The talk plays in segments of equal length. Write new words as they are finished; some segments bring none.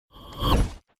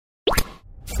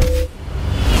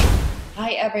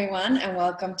Hi, everyone, and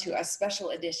welcome to a special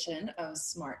edition of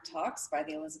Smart Talks by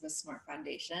the Elizabeth Smart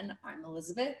Foundation. I'm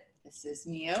Elizabeth. This is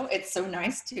Mio. It's so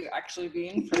nice to actually be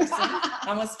in person. I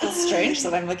almost feel strange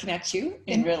that I'm looking at you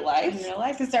in real life. In real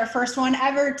life. It's our first one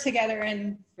ever together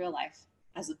in real life.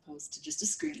 As opposed to just a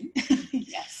screen.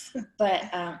 Yes.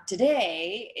 But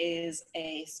today is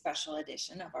a special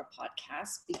edition of our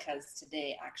podcast because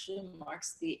today actually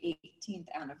marks the 18th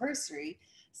anniversary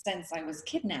since I was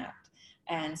kidnapped.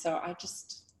 And so I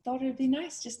just thought it'd be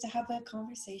nice just to have a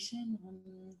conversation on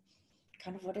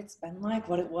kind of what it's been like,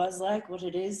 what it was like, what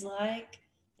it is like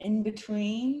in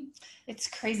between. It's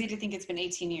crazy to think it's been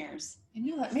 18 years. I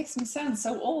know, that makes me sound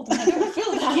so old, and I don't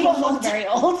feel that You old. look very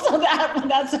old, so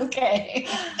that's okay.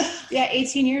 Yeah,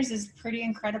 18 years is pretty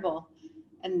incredible,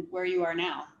 and where you are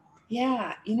now.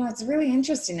 Yeah, it's really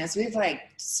interesting as we've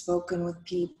spoken with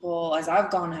people, as I've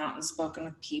gone out and spoken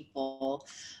with people,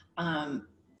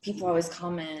 people always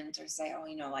comment or say,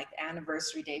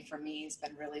 anniversary day for me has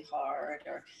been really hard,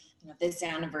 or, this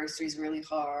anniversary is really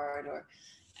hard,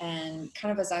 and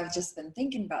kind of as I've just been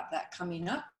thinking about that coming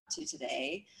up to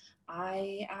today,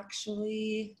 I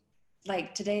actually,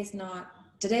 today's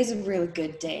a really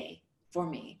good day for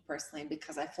me personally,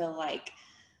 because I feel like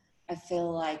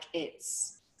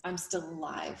I'm still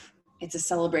alive. It's a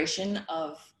celebration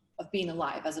of being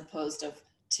alive as opposed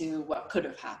to what could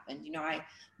have happened. I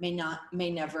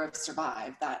may never have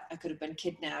survived that. I could have been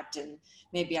kidnapped and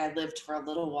maybe I lived for a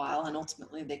little while and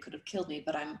ultimately they could have killed me,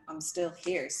 but I'm still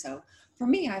here. So for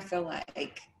me, I feel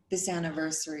like this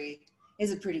anniversary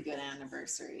is a pretty good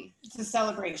anniversary. It's a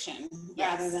celebration.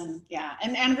 Yes. Rather than,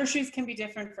 and anniversaries can be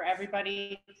different for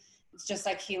everybody. It's just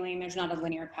like healing. There's not a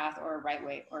linear path or a right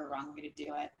way or a wrong way to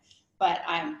do it. But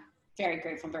I'm very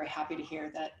grateful and very happy to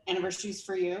hear that anniversaries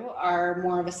for you are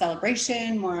more of a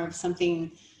celebration, more of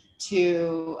something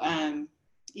to,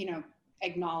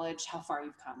 acknowledge how far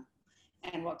you've come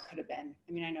and what could have been.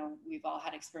 I mean, I know we've all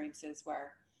had experiences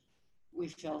where we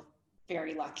feel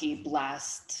very lucky,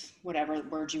 blessed, whatever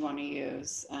word you want to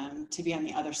use, to be on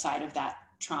the other side of that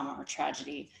trauma or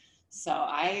tragedy. So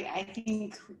I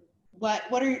think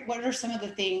what are some of the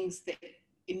things that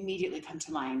immediately come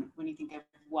to mind when you think of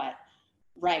what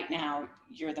right now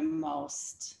you're the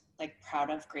most proud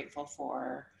of, grateful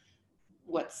for,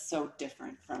 what's so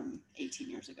different from 18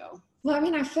 years ago? Well, I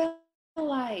mean, I feel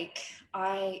like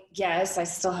I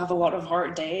still have a lot of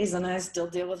hard days and I still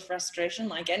deal with frustration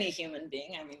like any human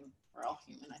being. I mean, we're all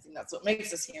human. I think that's what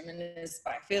makes us human, is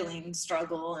by feeling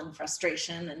struggle and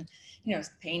frustration and,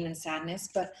 pain and sadness.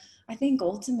 But I think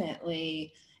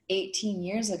ultimately 18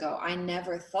 years ago, I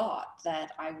never thought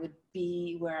that I would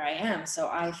be where I am. So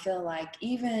I feel like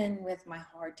even with my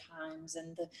hard times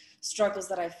and the struggles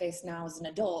that I face now as an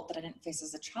adult that I didn't face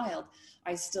as a child,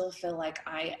 I still feel like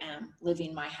I am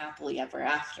living my happily ever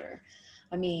after.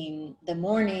 I mean, the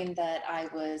morning that I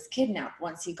was kidnapped,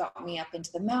 once he got me up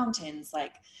into the mountains,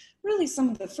 really some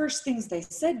of the first things they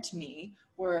said to me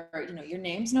were, your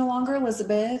name's no longer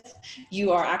Elizabeth.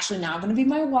 You are actually now going to be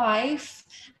my wife.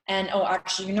 And,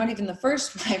 actually, you're not even the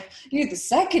first wife. You're the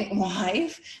second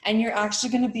wife. And you're actually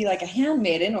going to be like a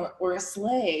handmaiden or a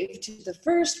slave to the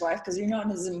first wife, because you're not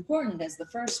as important as the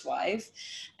first wife.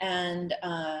 And,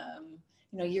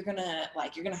 you're going to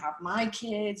have my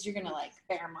kids, you're going to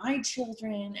bear my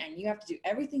children, and you have to do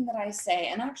everything that I say.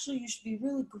 And actually, you should be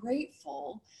really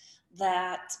grateful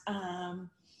that,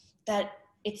 that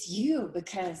it's you,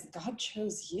 because God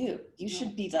chose you. You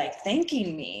should be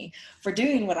thanking me for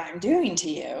doing what I'm doing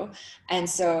to you. And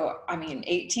so,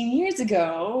 18 years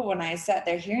ago, when I sat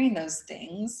there hearing those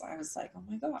things, I was like, oh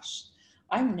my gosh,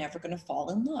 I'm never going to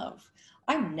fall in love.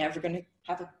 I'm never going to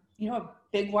have a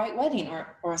big white wedding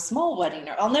or a small wedding,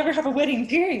 or I'll never have a wedding,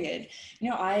 period.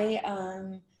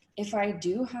 If I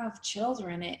do have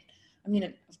children,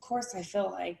 of course I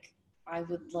feel like I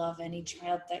would love any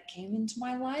child that came into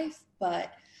my life,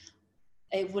 but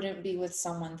it wouldn't be with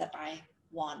someone that I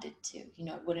wanted to.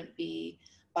 It wouldn't be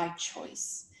by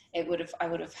choice. I would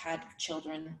have had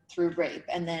children through rape,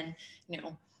 and then,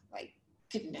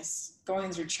 goodness,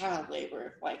 going through child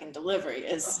labor, in delivery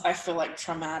is, I feel like,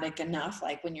 traumatic enough,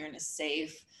 when you're in a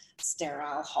safe,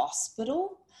 sterile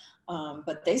hospital.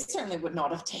 But they certainly would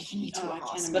not have taken me to a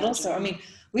hospital. So,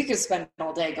 we could spend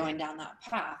all day going down that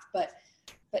path, but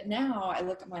now I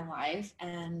look at my life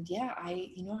and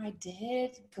I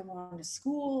did go on to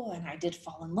school and I did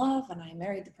fall in love and I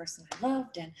married the person I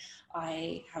loved and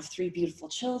I have 3 beautiful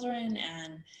children.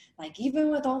 And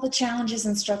even with all the challenges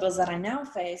and struggles that I now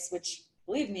face, which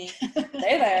believe me,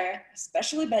 they're there,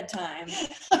 especially bedtime.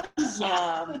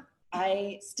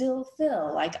 I still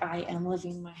feel like I am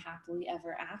living my happily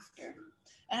ever after.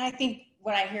 And I think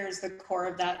what I hear is the core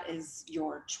of that is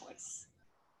your choice,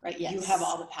 right? Yes. You have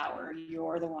all the power.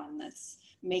 You're the one that's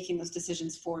making those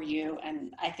decisions for you.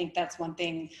 And I think that's one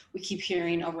thing we keep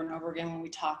hearing over and over again when we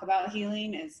talk about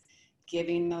healing is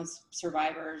giving those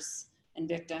survivors and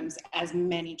victims as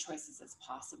many choices as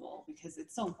possible, because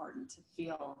it's so important to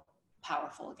feel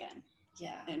powerful again.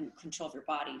 Yeah. And control of your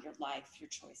body, your life, your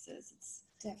choices. It's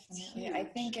definitely. huge. I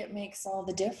think it makes all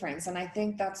the difference. And I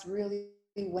think that's really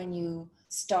when you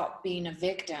stop being a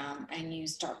victim and you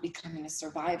start becoming a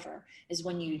survivor, is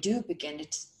when you do begin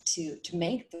to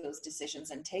make those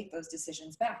decisions and take those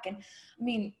decisions back. And I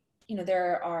mean, you know,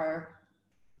 there are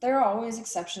always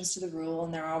exceptions to the rule,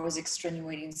 and there are always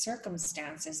extenuating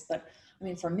circumstances. But I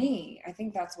mean, for me, I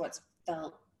think that's what's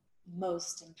felt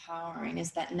most empowering,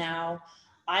 is that now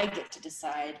I get to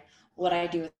decide what I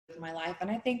do with my life. And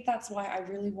I think that's why I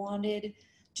really wanted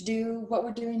to do what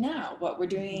we're doing now, what we're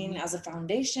doing as a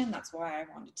foundation. That's why I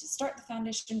wanted to start the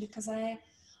foundation, because I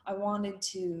wanted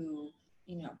to,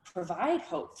 you know, provide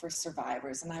hope for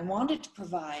survivors, and I wanted to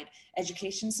provide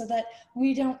education so that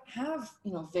we don't have,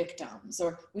 you know, victims,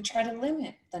 or we try to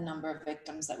limit the number of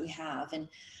victims that we have,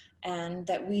 and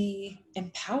that we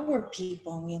empower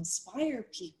people and we inspire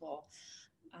people.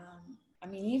 I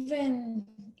mean,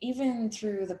 even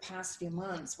through the past few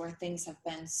months where things have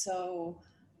been so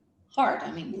hard.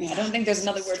 I mean, I don't think there's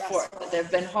another word for it, but they've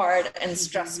been hard and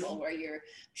stressful, where you're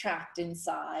trapped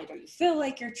inside, or you feel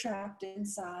like you're trapped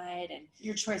inside, and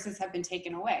your choices have been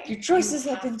taken away. Your choices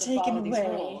have been taken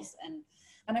away.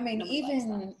 And I mean,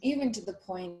 even to the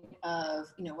point of,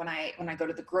 you know, when I go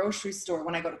to the grocery store,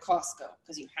 when I go to Costco,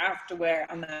 because you have to wear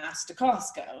a mask to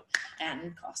Costco,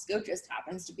 and Costco just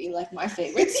happens to be like my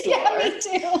favorite store. Yeah, me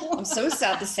too. I'm so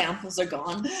sad the samples are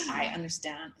gone. I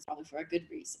understand. It's probably for a good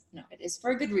reason. No, it is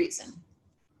for a good reason.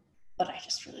 But I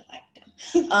just really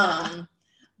liked them.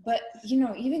 But, you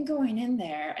know, even going in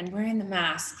there and wearing the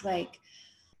mask, like,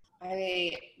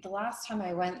 the last time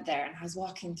I went there and I was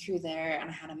walking through there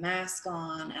and I had a mask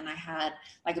on and I had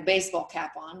like a baseball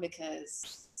cap on,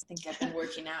 because I think I've been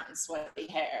working out in sweaty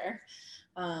hair.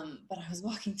 But I was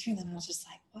walking through them and I was just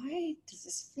like, why does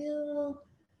this feel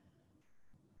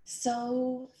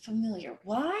so familiar?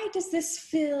 Why does this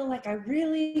feel like I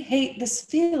really hate this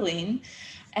feeling?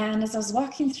 And as I was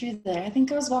walking through there, I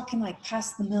think I was walking like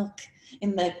past the milk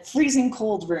in the freezing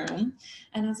cold room,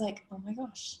 and I was like, oh my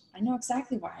gosh, I know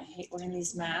exactly why I hate wearing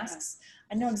these masks.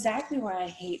 I know exactly why I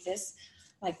hate this,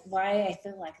 like why I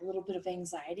feel like a little bit of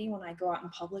anxiety when I go out in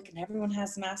public and everyone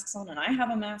has masks on and I have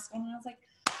a mask on. And I was like,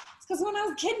 it's because when I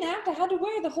was kidnapped, I had to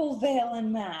wear the whole veil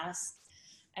and mask.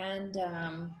 And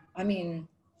I mean,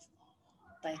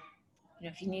 like, you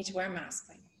know, if you need to wear a mask,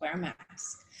 like, wear a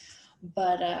mask.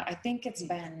 But I think it's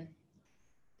been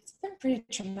pretty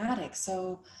traumatic.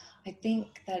 So I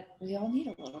think that we all need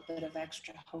a little bit of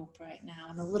extra hope right now,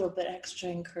 and a little bit extra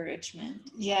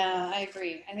encouragement. Yeah, I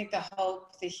agree. I think the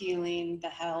hope, the healing, the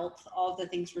health, all the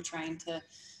things we're trying to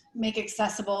make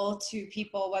accessible to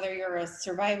people, whether you're a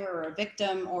survivor or a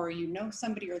victim, or you know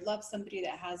somebody or love somebody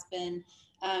that has been,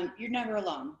 you're never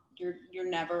alone. You're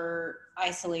never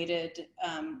isolated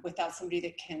without somebody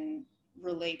that can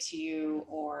relate to you,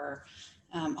 or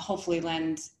hopefully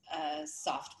lend a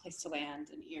soft place to land,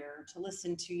 an ear to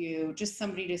listen to you, just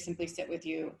somebody to simply sit with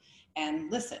you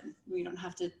and listen. We don't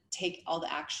have to take all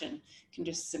the action. You can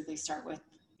just simply start with,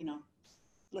 you know,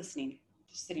 listening,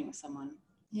 just sitting with someone.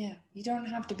 Yeah, you don't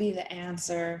have to be the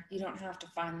answer. You don't have to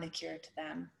find the cure to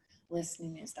them.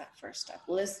 Listening is that first step.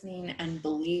 Listening and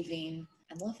believing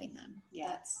and loving them.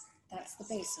 Yeah, that's the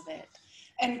base of it.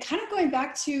 And kind of going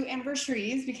back to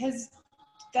anniversaries, because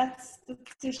that's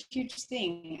a huge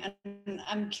thing. And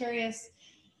I'm curious,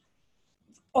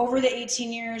 over the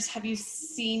 18 years, have you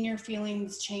seen your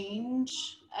feelings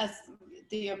change as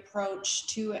the approach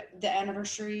to the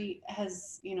anniversary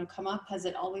has, you know, come up? Has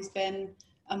it always been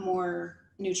a more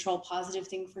neutral, positive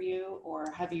thing for you, or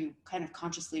have you kind of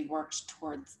consciously worked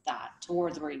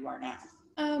towards where you are now?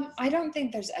 I don't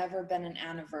think there's ever been an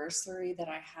anniversary that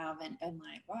I haven't been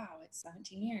like, wow, it's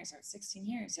 17 years or 16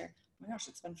 years, or oh my gosh,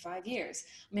 it's been 5 years.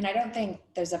 I mean, I don't think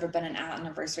there's ever been an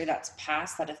anniversary that's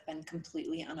passed that I've been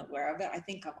completely unaware of it. I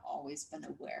think I've always been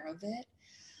aware of it.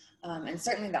 And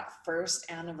certainly that first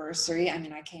anniversary, I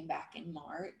mean, I came back in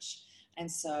March. And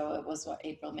so it was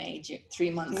April, May, 3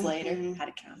 months later, had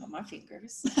to count on my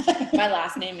fingers. My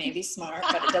last name may be smart,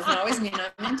 but it doesn't always mean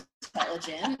I'm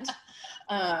intelligent.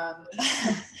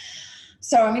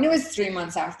 So, I mean, it was 3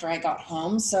 months after I got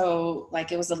home. So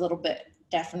like, it was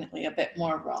definitely a bit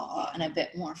more raw and a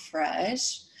bit more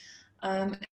fresh.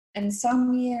 And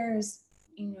some years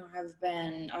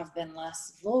I've been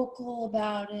less vocal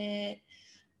about it.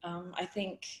 I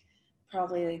think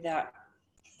probably that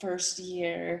first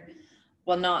year,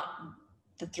 well, not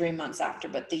the 3 months after,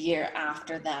 but the year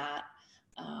after that,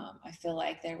 I feel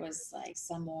like there was like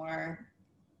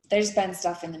there's been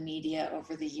stuff in the media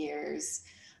over the years,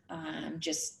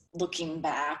 just looking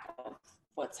back of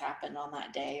what's happened on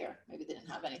that day, or maybe they didn't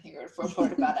have anything to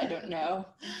report about, I don't know.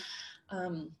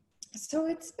 So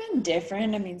it's been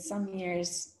different. I mean, some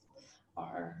years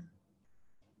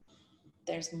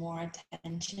there's more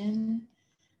attention,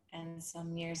 and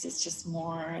some years it's just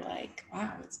more like,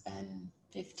 wow, it's been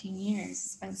 15 years,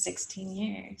 it's been 16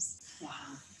 years.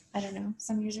 Wow. I don't know.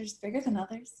 Some years are just bigger than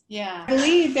others. Yeah. I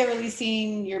believe they're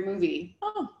releasing your movie.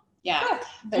 Oh, yeah.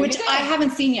 Which I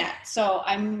haven't seen yet. So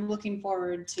I'm looking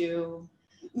forward to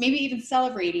maybe even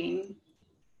celebrating,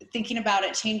 thinking about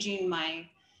it, changing my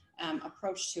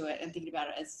approach to it, and thinking about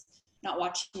it as not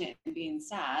watching it and being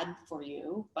sad for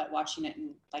you, but watching it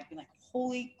and like being like,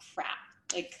 holy crap,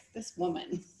 like this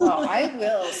woman. Well, I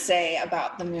will say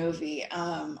about the movie,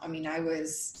 I mean,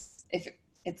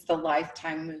 it's the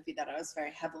Lifetime movie that I was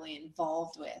very heavily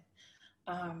involved with.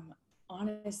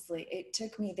 Honestly, it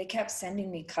took me, they kept sending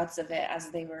me cuts of it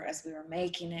as we were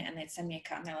making it, and they'd send me a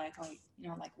cut and they're like, oh,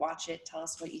 like watch it, tell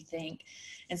us what you think.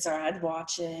 And so I'd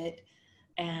watch it,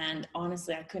 and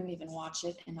honestly, I couldn't even watch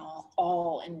it in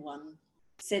all in one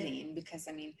sitting, because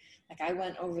I mean, like, I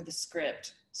went over the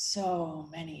script so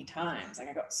many times. Like,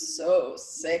 I got so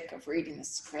sick of reading the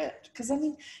script, because I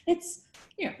mean, it's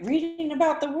reading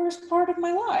about the worst part of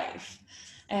my life,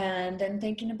 and then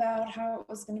thinking about how it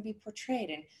was going to be portrayed,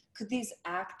 and could these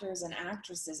actors and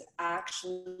actresses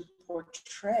actually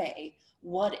portray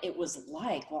what it was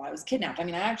like while I was kidnapped. I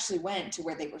mean, I actually went to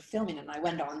where they were filming, and I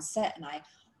went on set and I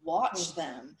watched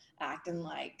them acting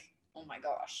like, oh my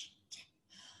gosh,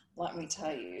 let me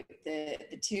tell you, the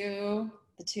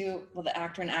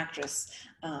actor and actress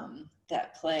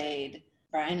that played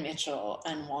Brian Mitchell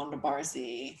and Wanda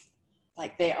Barzee,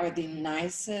 like, they are the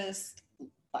nicest,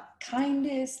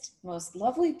 kindest, most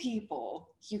lovely people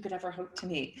you could ever hope to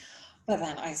meet. But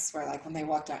then I swear, like, when they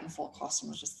walked out in full costume,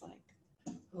 I was just like,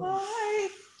 I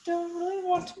don't really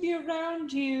want to be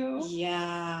around you.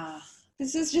 Yeah.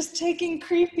 This is just taking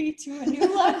creepy to a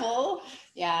new level.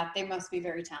 Yeah, they must be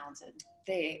very talented.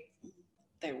 They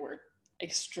were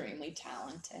extremely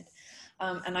talented.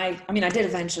 And I did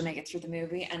eventually make it through the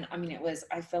movie, and I mean,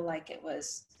 I feel like it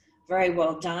was very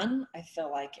well done. I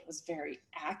feel like it was very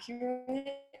accurate.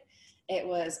 It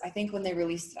was, I think when they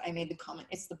released it, I made the comment,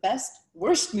 it's the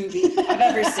worst movie I've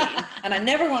ever seen, and I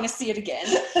never want to see it again.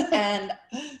 And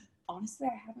honestly,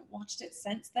 I haven't watched it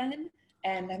since then.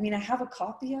 And I mean, I have a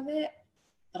copy of it,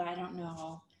 but I don't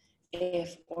know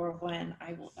if or when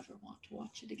I will ever want to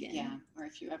watch it again. Yeah, or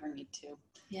if you ever need to.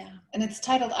 Yeah. And it's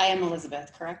titled I Am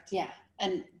Elizabeth, correct? Yeah.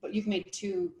 But you've made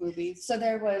 2 movies. So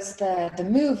there was the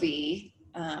movie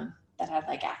that had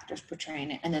like actors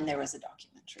portraying it, and then there was a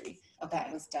documentary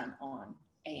that was done on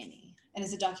A&E. And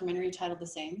is the documentary titled the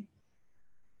same?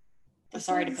 I'm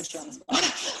sorry to put you on the spot.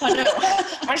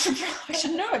 I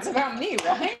should know. It's about me,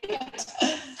 right?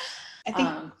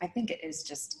 I think it is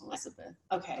just Elizabeth.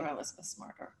 Okay. Or Elizabeth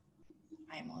Smart, or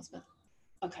I Am Elizabeth.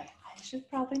 Okay. I should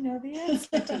probably know the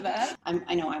answer to that.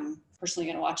 I know I'm personally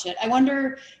going to watch it. I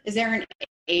wonder, is there an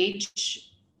age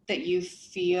that you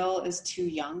feel is too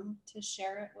young to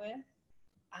share it with?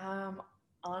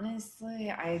 Honestly,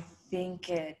 I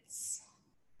think I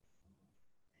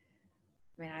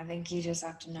think you just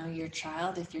have to know your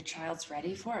child, if your child's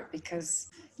ready for it, because,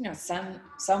 some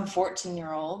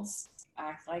 14-year-olds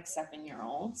act like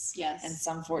 7-year-olds. Yes. And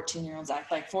some 14-year-olds act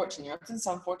like 14-year-olds, and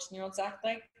some 14-year-olds act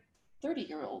like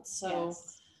 30-year-olds. So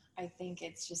yes. I think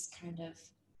it's just kind of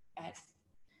at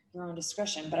your own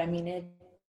discretion. But I mean,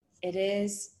 it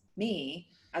is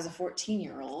me as a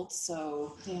 14-year-old.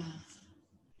 So yeah.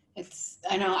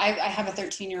 I know I have a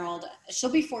 13-year-old. She'll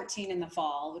be 14 in the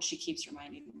fall, which she keeps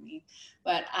reminding me.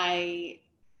 But I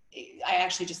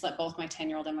actually just let both my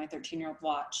 10-year-old and my 13-year-old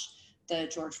watch the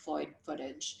George Floyd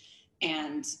footage,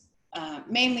 and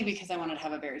mainly because I wanted to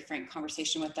have a very frank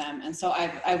conversation with them. And so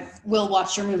I will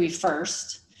watch your movie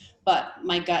first, but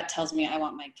my gut tells me I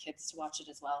want my kids to watch it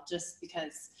as well, just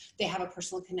because they have a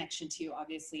personal connection to you,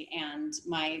 obviously. And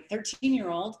my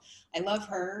 13-year-old, I love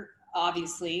her,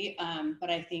 obviously, but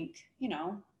I think,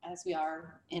 as we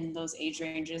are in those age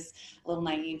ranges, a little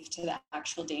naive to the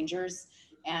actual dangers.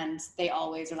 And they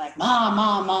always are like,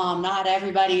 mom, not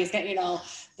everybody is getting,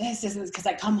 this isn't, because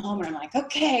I come home and I'm like,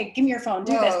 okay, give me your phone,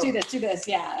 do this.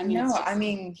 Yeah. You're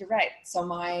right. So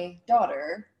my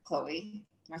daughter, Chloe,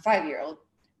 my 5-year-old,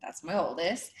 that's my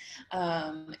oldest,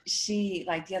 she,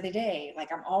 like, the other day,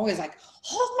 like, I'm always like,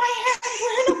 hold my hand,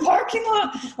 we're in a parking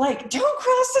lot, like, don't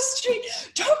cross the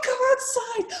street, don't go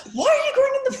outside, why are you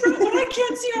going in the front when I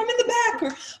can't see you, I'm in the back,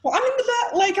 or, well, I'm in the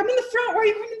back, like, I'm in the front, why are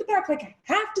you going in the back, like, I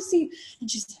have to see you. And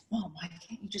she's like, Mom, why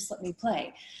can't you just let me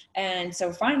play? And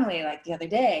so finally, like, the other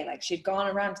day, like, she'd gone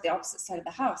around to the opposite side of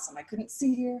the house, and I couldn't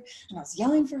see her, and I was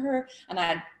yelling for her, and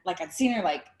I'd seen her,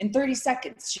 like, in 30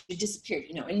 seconds, she disappeared,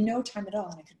 you know, in no time at all,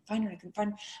 and I couldn't find her, and I couldn't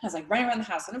find her. I was, like, running around the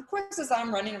house, and of course, as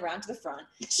I'm running around to the front,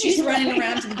 she's running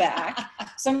around to the back,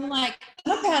 so I'm, like,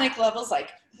 my panic level's,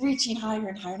 like, reaching higher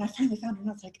and higher, and I finally found her, and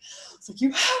I was like,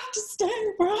 you have to stay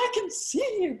where I can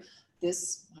see you.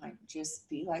 This might just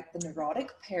be, like, the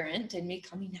neurotic parent in me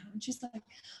coming out, and she's like,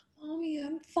 Mommy,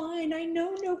 I'm fine. I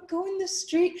know, no, go in the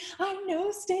street. I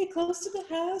know, stay close to the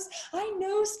house. I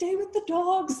know, stay with the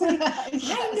dogs. Like,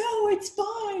 yes. I know, it's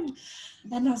fine.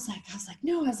 And I was like,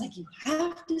 no, you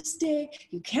have to stay.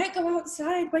 You can't go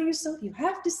outside by yourself. You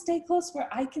have to stay close where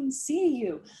I can see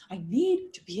you. I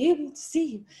need to be able to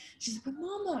see you. She's like, but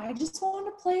Mama, I just want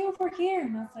to play over here.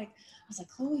 And I was like,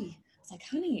 Chloe,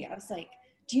 honey,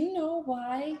 do you know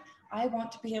why I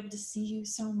want to be able to see you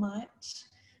so much?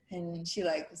 And she,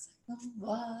 like, was like, oh,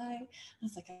 why? I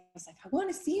was like, I want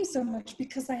to see you so much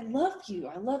because I love you.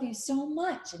 I love you so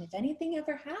much. And if anything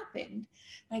ever happened,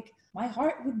 like, my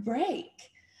heart would break.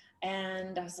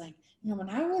 And I was like, you know, when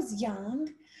I was young,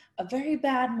 a very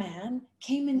bad man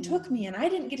came and took me, and I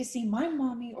didn't get to see my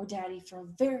mommy or daddy for a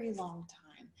very long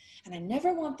time. And I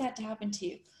never want that to happen to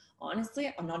you.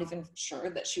 Honestly, I'm not even sure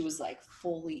that she was, like,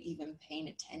 fully even paying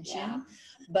attention. Yeah.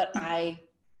 But I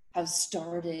have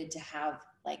started to have,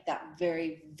 like, that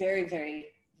very, very, very,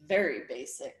 very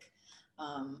basic,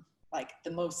 like, the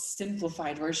most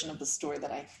simplified version of the story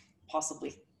that I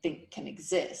possibly think can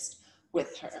exist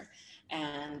with her.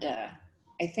 And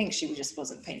I think she just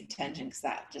wasn't paying attention, because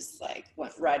that just, like,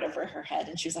 went right over her head.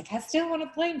 And she was like, I still want to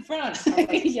play in front.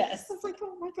 Like, yes. I was like,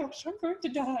 oh my gosh, I'm going to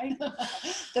die.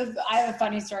 I have a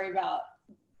funny story about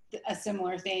a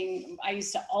similar thing. I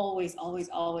used to always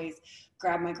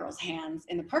grab my girls' hands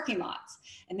in the parking lots,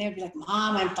 and they would be like,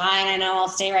 Mom, I'm fine. I know, I'll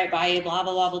stay right by you, blah,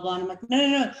 blah, blah, blah, blah. And I'm like,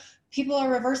 no. People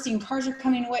are reversing. Cars are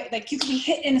coming away. Like, you could be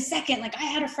hit in a second. Like, I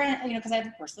had a friend, you know, because I have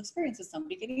a personal experience with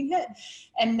somebody getting hit.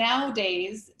 And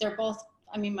nowadays, they're both,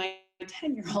 I mean, my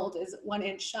 10-year-old is 1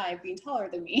 inch shy of being taller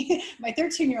than me. My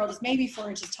 13-year-old is maybe 4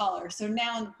 inches taller. So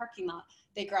now in the parking lot,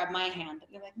 they grab my hand.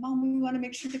 They're like, Mom, we want to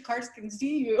make sure the cars can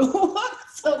see you.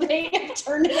 So they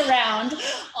turned it around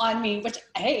on me, which,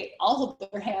 hey, I'll hold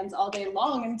their hands all day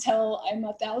long until I'm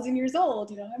 1,000 years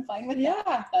old. You know, I'm fine with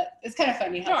that. But it's kind of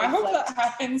funny. How I hope that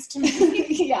happens to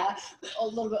me. Yeah. A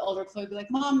little bit older Chloe would be like,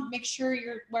 Mom, make sure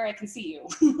you're where I can see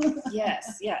you.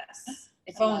 Yes.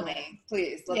 If only,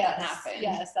 please let that happen.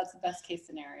 Yes, that's the best case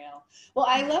scenario. Well,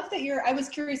 I love that I was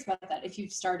curious about that. If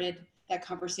you've started that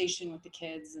conversation with the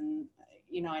kids, and,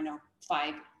 you know, I know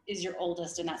 5 is your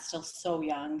oldest, and that's still so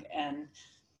young, and,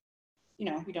 you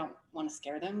know, we don't want to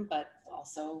scare them, but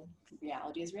also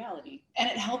reality is reality. And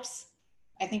it helps,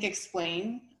 I think,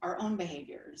 explain our own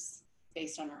behaviors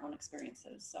based on our own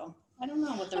experiences. So I don't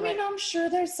know what I'm sure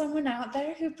there's someone out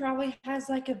there who probably has,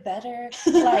 like, a better,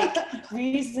 like,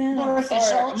 reason, more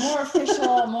official,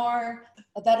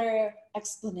 a better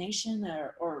explanation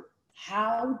or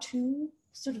how to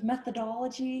sort of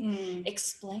methodology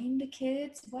explain to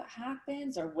kids what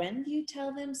happens, or when you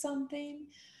tell them something.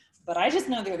 But I just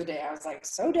know the other day I was, like,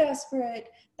 so desperate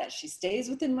that she stays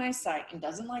within my sight and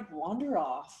doesn't, like, wander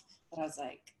off, that I was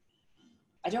like,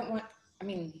 I don't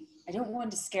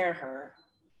want to scare her,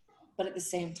 but at the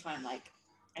same time, like,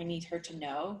 I need her to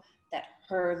know that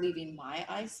her leaving my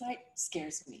eyesight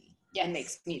scares me. Yes. And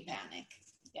makes me panic.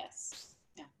 Yes.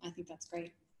 Yeah, I think that's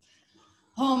great.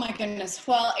 Oh my goodness.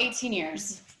 Well, 18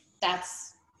 years.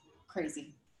 That's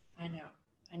crazy. I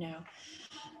know.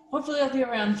 Hopefully I'll be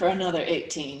around for another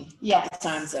 18. Yes.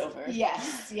 Time's over.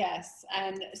 Yes.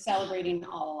 And celebrating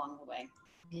all along the way.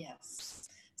 Yes.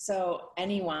 So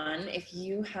anyone, if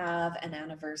you have an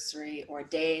anniversary or a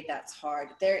day that's hard,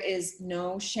 there is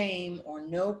no shame or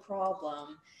no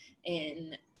problem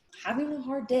in having a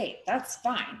hard day. That's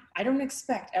fine. I don't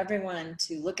expect everyone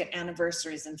to look at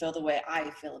anniversaries and feel the way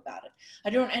I feel about it. I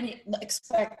don't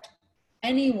expect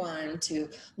anyone to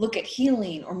look at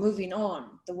healing or moving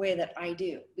on the way that I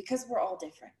do, because we're all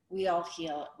different. We all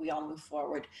heal, we all move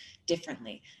forward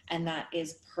differently, and that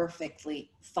is perfectly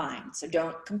fine. So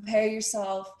don't compare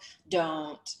yourself.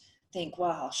 Don't think,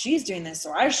 wow, she's doing this,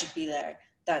 so I should be there.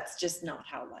 That's just not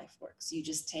how life works. You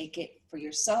just take it for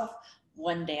yourself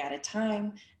one day at a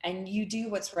time, and you do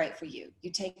what's right for you.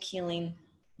 You take healing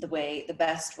the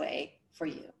best way for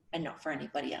you. and not for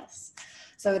anybody else.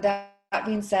 So that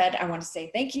being said, I want to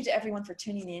say thank you to everyone for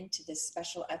tuning in to this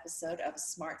special episode of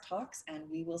Smart Talks, and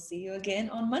we will see you again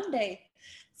on Monday.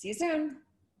 See you soon.